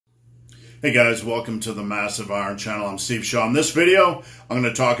Hey guys, welcome to the Massive Iron Channel. I'm Steve Shaw. In this video, I'm going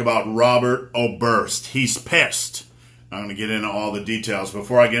to talk about Robert Oberst. He's pissed. I'm going to get into all the details.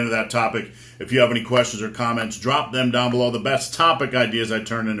 Before I get into that topic, if you have any questions or comments, drop them down below. The best topic ideas I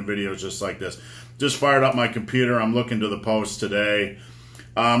turn into videos just like this. Just fired up my computer. I'm looking to the post today.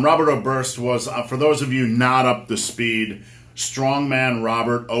 Robert Oberst was, for those of you not up to speed, strongman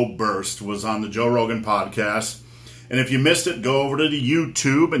Robert Oberst was on the Joe Rogan podcast. And if you missed it, go over to the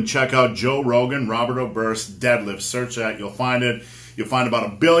YouTube and check out Joe Rogan, Robert Oberst deadlift. Search that. You'll find it. You'll find about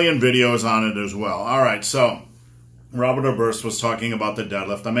 1 billion videos on it as well. All right, so Robert Oberst was talking about the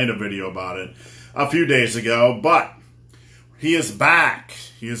deadlift. I made a video about it a few days ago, but he is back.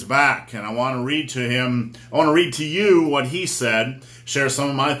 He is back, and I want to read to him. I want to read to you what he said, share some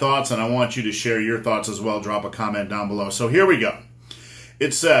of my thoughts, and I want you to share your thoughts as well. Drop a comment down below. So here we go.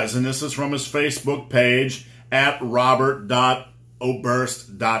 It says, and this is from his Facebook page, at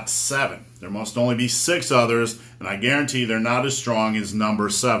robert.oberst.7. There must only be 6 others, and I guarantee they're not as strong as number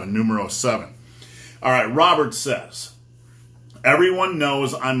 7, numero 7. All right, Robert says, everyone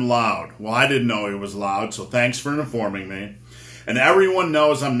knows I'm loud. Well, I didn't know he was loud, so thanks for informing me. And everyone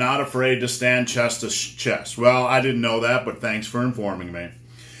knows I'm not afraid to stand chest to chest. Well, I didn't know that, but thanks for informing me.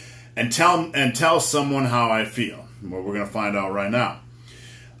 And tell someone how I feel. Well, we're going to find out right now.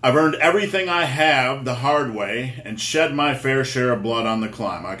 I've earned everything I have the hard way and shed my fair share of blood on the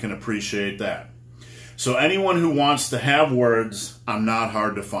climb. I can appreciate that. So anyone who wants to have words, I'm not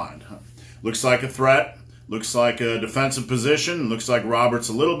hard to find. Looks like a threat. Looks like a defensive position. Looks like Robert's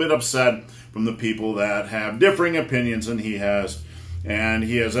a little bit upset from the people that have differing opinions than he has. And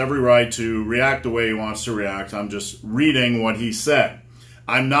he has every right to react the way he wants to react. I'm just reading what he said.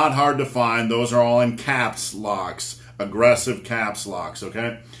 I'm not hard to find. Those are all in caps locks. Aggressive caps locks,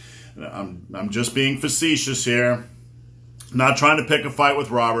 okay? I'm just being facetious here. Not trying to pick a fight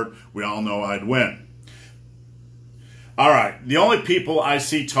with Robert. We all know I'd win. All right. The only people I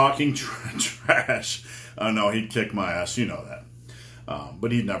see talking trash... Oh, no, he'd kick my ass. You know that.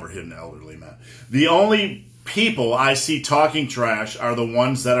 But he'd never hit an elderly man. The only people I see talking trash are the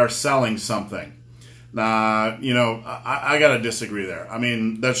ones that are selling something. You know, I got to disagree there. I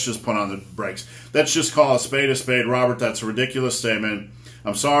mean, let's just put on the brakes. Let's just call a spade, Robert. That's a ridiculous statement.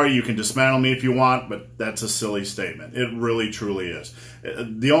 I'm sorry, you can dismantle me if you want, but that's a silly statement. It really, truly is.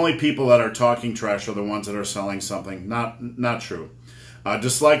 The only people that are talking trash are the ones that are selling something. Not true.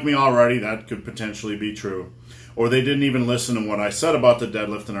 Dislike me already, that could potentially be true. Or they didn't even listen to what I said about the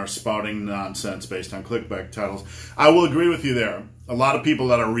deadlift and are spouting nonsense based on clickbait titles. I will agree with you there. A lot of people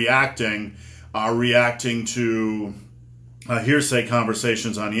that are reacting to hearsay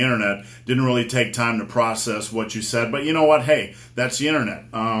conversations on the internet, didn't really take time to process what you said. But you know what? Hey, that's the internet.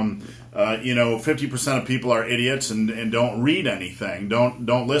 You know, 50% of people are idiots and don't read anything,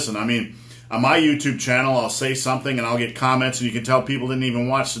 don't listen. I mean, on my YouTube channel, I'll say something and I'll get comments, and you can tell people didn't even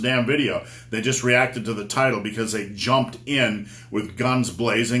watch the damn video. They just reacted to the title because they jumped in with guns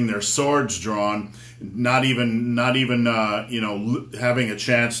blazing, their swords drawn, not even you know, having a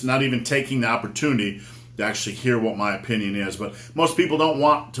chance, not even taking the opportunity to actually hear what my opinion is. But most people don't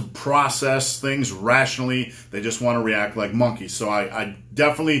want to process things rationally. They just want to react like monkeys. So I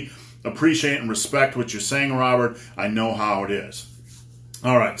definitely appreciate and respect what you're saying, Robert. I know how it is.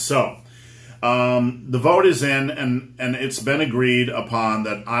 All right, so the vote is in, and it's been agreed upon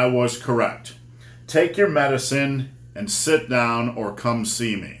that I was correct. Take your medicine and sit down or come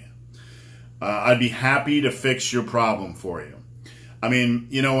see me. I'd be happy to fix your problem for you. I mean,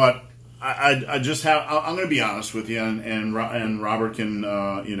 you know what? I just have, I'm going to be honest with you, and Robert can,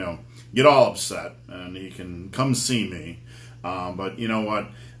 you know, get all upset, and he can come see me. But you know what?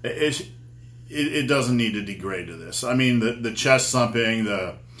 It doesn't need to degrade to this. I mean, the chest thumping,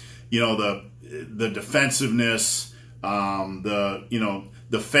 you know, the defensiveness, you know,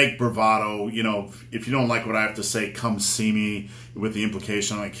 the fake bravado. You know, if you don't like what I have to say, come see me, with the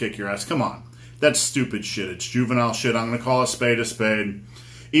implication I'm going to kick your ass. Come on. That's stupid shit. It's juvenile shit. I'm going to call a spade a spade.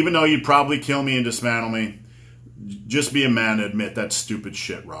 Even though you'd probably kill me and dismantle me, just be a man to admit that's stupid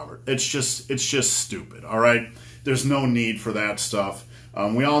shit, Robert. It's just stupid, all right? There's no need for that stuff.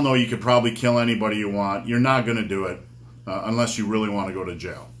 We all know you could probably kill anybody you want. You're not going to do it unless you really want to go to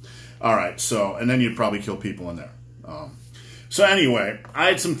jail. All right, so, and then you'd probably kill people in there. So anyway, I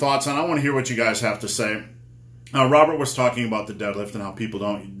had some thoughts, and I want to hear what you guys have to say. Robert was talking about the deadlift and how people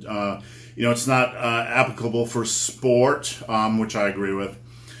don't, you know, it's not applicable for sport, which I agree with.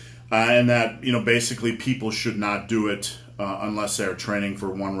 And that, you know, basically people should not do it unless they're training for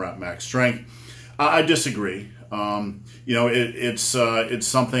 1 rep max strength. I disagree. You know, it's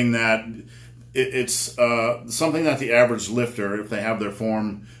something that the average lifter, if they have their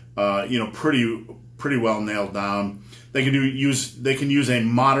form pretty well nailed down. They can use a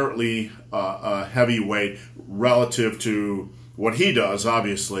moderately heavy weight relative to what he does,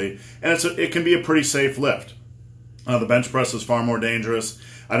 obviously, and it can be a pretty safe lift. The bench press is far more dangerous.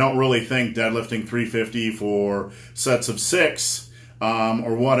 I don't really think deadlifting 350 for sets of 6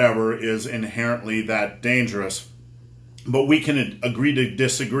 or whatever is inherently that dangerous. But we can agree to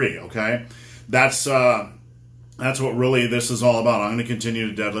disagree, okay? That's what really this is all about. I'm going to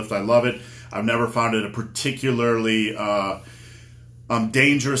continue to deadlift. I love it. I've never found it a particularly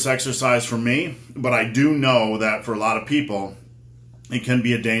dangerous exercise for me, but I do know that for a lot of people, it can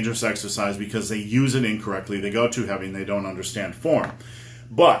be a dangerous exercise because they use it incorrectly. They go too heavy and they don't understand form.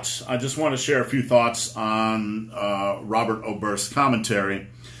 But I just want to share a few thoughts on Robert Oberst's commentary.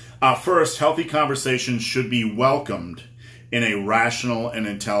 First, healthy conversations should be welcomed in a rational and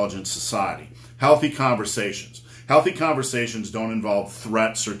intelligent society. Healthy conversations. Healthy conversations don't involve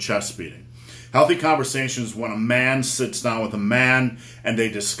threats or chest beating. Healthy conversations when a man sits down with a man and they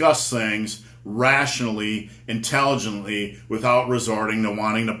discuss things rationally, intelligently, without resorting to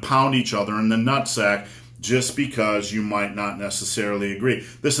wanting to pound each other in the nutsack just because you might not necessarily agree.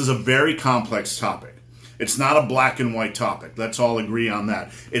 This is a very complex topic. It's not a black and white topic. Let's all agree on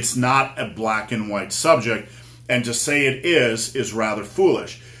that. It's not a black and white subject, and to say it is rather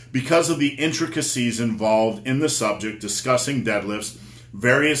foolish because of the intricacies involved in the subject, discussing deadlifts,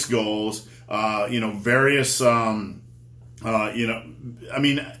 various goals, various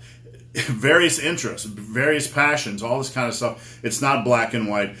interests, various passions, all this kind of stuff. It's not black and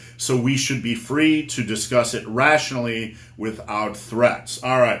white, so we should be free to discuss it rationally without threats.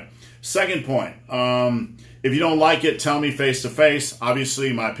 All right, second point. If you don't like it, tell me face to face. Obviously,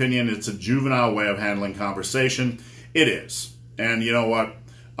 in my opinion, it's a juvenile way of handling conversation. It is. And you know what?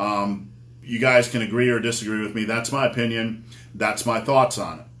 You guys can agree or disagree with me. That's my opinion. That's my thoughts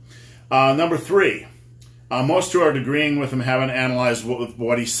on it. Number 3. Most who are agreeing with him haven't analyzed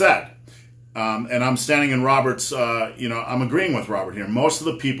what he said. And I'm standing in Robert's, I'm agreeing with Robert here. Most of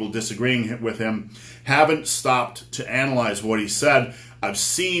the people disagreeing with him haven't stopped to analyze what he said. I've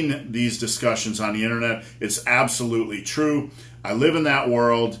seen these discussions on the internet. It's absolutely true. I live in that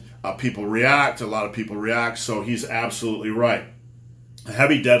world. People react. A lot of people react. So he's absolutely right.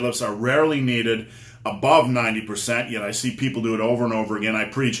 Heavy deadlifts are rarely needed above 90%, yet I see people do it over and over again. I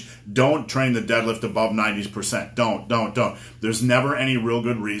preach, don't train the deadlift above 90%. Don't. There's never any real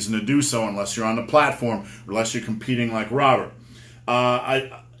good reason to do so unless you're on the platform, unless you're competing like Robert.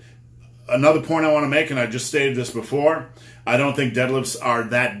 Another point I want to make, and I just stated this before, I don't think deadlifts are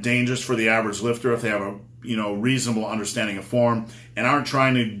that dangerous for the average lifter if they have a reasonable understanding of form and aren't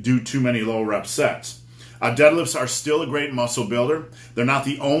trying to do too many low rep sets. Deadlifts are still a great muscle builder. They're not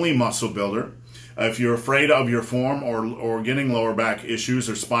the only muscle builder. If you're afraid of your form or getting lower back issues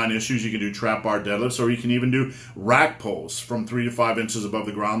or spine issues, you can do trap bar deadlifts, or you can even do rack pulls from 3 to 5 inches above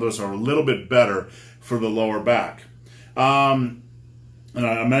the ground. Those are a little bit better for the lower back. And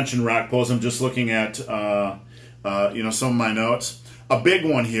I mentioned rack pulls. I'm just looking at some of my notes. A big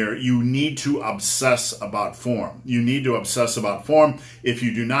one here, you need to obsess about form. You need to obsess about form. If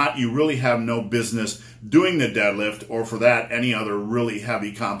you do not, you really have no business doing the deadlift, or for that, any other really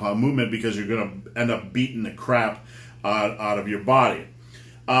heavy compound movement, because you're going to end up beating the crap out of your body.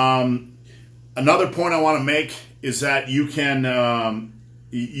 Another point I want to make is that you can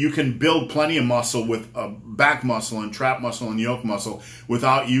build plenty of muscle with back muscle and trap muscle and yoke muscle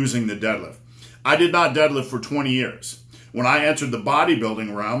without using the deadlift. I did not deadlift for 20 years. When I entered the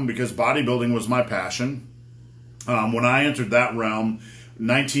bodybuilding realm, because bodybuilding was my passion, when I entered that realm,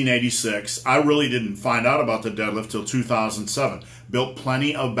 1986, I really didn't find out about the deadlift till 2007. Built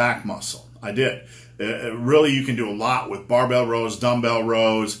plenty of back muscle. I did. Really, you can do a lot with barbell rows, dumbbell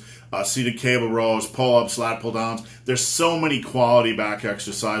rows, seated cable rows, pull-ups, lat pull-downs. There's so many quality back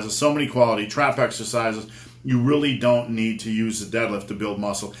exercises, so many quality trap exercises. You really don't need to use the deadlift to build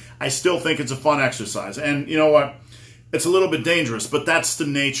muscle. I still think it's a fun exercise. And you know what? It's a little bit dangerous, but that's the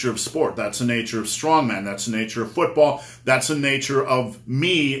nature of sport. That's the nature of strongman. That's the nature of football. That's the nature of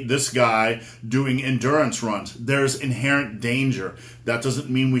me, this guy, doing endurance runs. There's inherent danger. That doesn't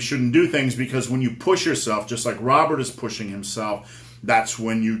mean we shouldn't do things, because when you push yourself, just like Robert is pushing himself, that's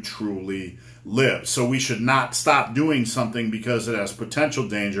when you truly live. So we should not stop doing something because it has potential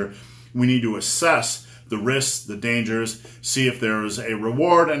danger. We need to assess the risks, the dangers, see if there is a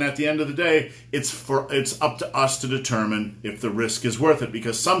reward, and at the end of the day, it's up to us to determine if the risk is worth it,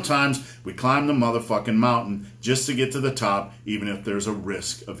 because sometimes we climb the motherfucking mountain just to get to the top, even if there's a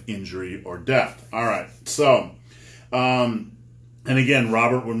risk of injury or death. All right, so, and again,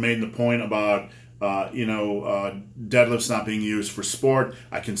 Robert made the point about deadlifts not being used for sport.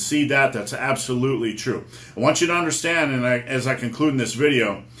 I can see that. That's absolutely true. I want you to understand, and as I conclude in this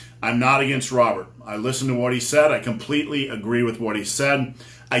video, I'm not against Robert. I listened to what he said. I completely agree with what he said.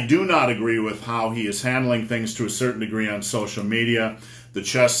 I do not agree with how he is handling things to a certain degree on social media. The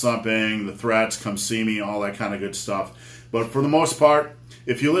chest thumping, the threats, come see me, all that kind of good stuff. But for the most part,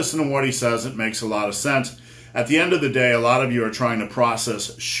 if you listen to what he says, it makes a lot of sense. At the end of the day, a lot of you are trying to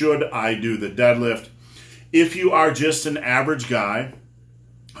process, should I do the deadlift? If you are just an average guy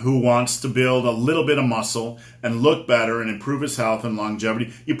who wants to build a little bit of muscle and look better and improve his health and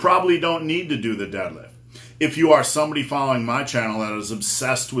longevity, you probably don't need to do the deadlift. If you are somebody following my channel that is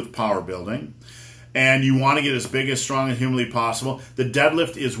obsessed with power building and you want to get as big, as strong as humanly possible, the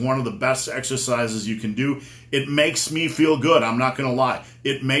deadlift is one of the best exercises you can do. It makes me feel good, I'm not going to lie.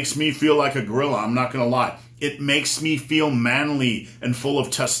 It makes me feel like a gorilla, I'm not going to lie. It makes me feel manly and full of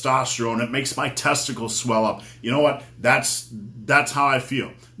testosterone. It makes my testicles swell up. You know what? That's how I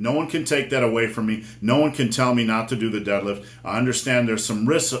feel. No one can take that away from me. No one can tell me not to do the deadlift. I understand there's some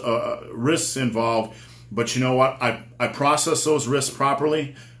risks involved, but you know what? I process those risks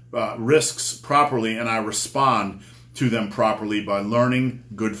properly, and I respond to them properly by learning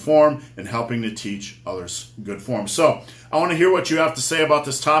good form and helping to teach others good form. So I want to hear what you have to say about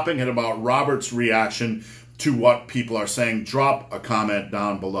this topic and about Robert's reaction to what people are saying. Drop a comment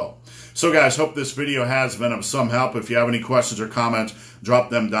down below. So guys, hope this video has been of some help. If you have any questions or comments,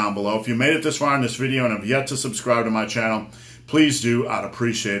 drop them down below. If you made it this far in this video and have yet to subscribe to my channel, please do. I'd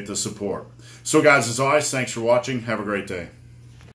appreciate the support. So guys, as always, thanks for watching. Have a great day.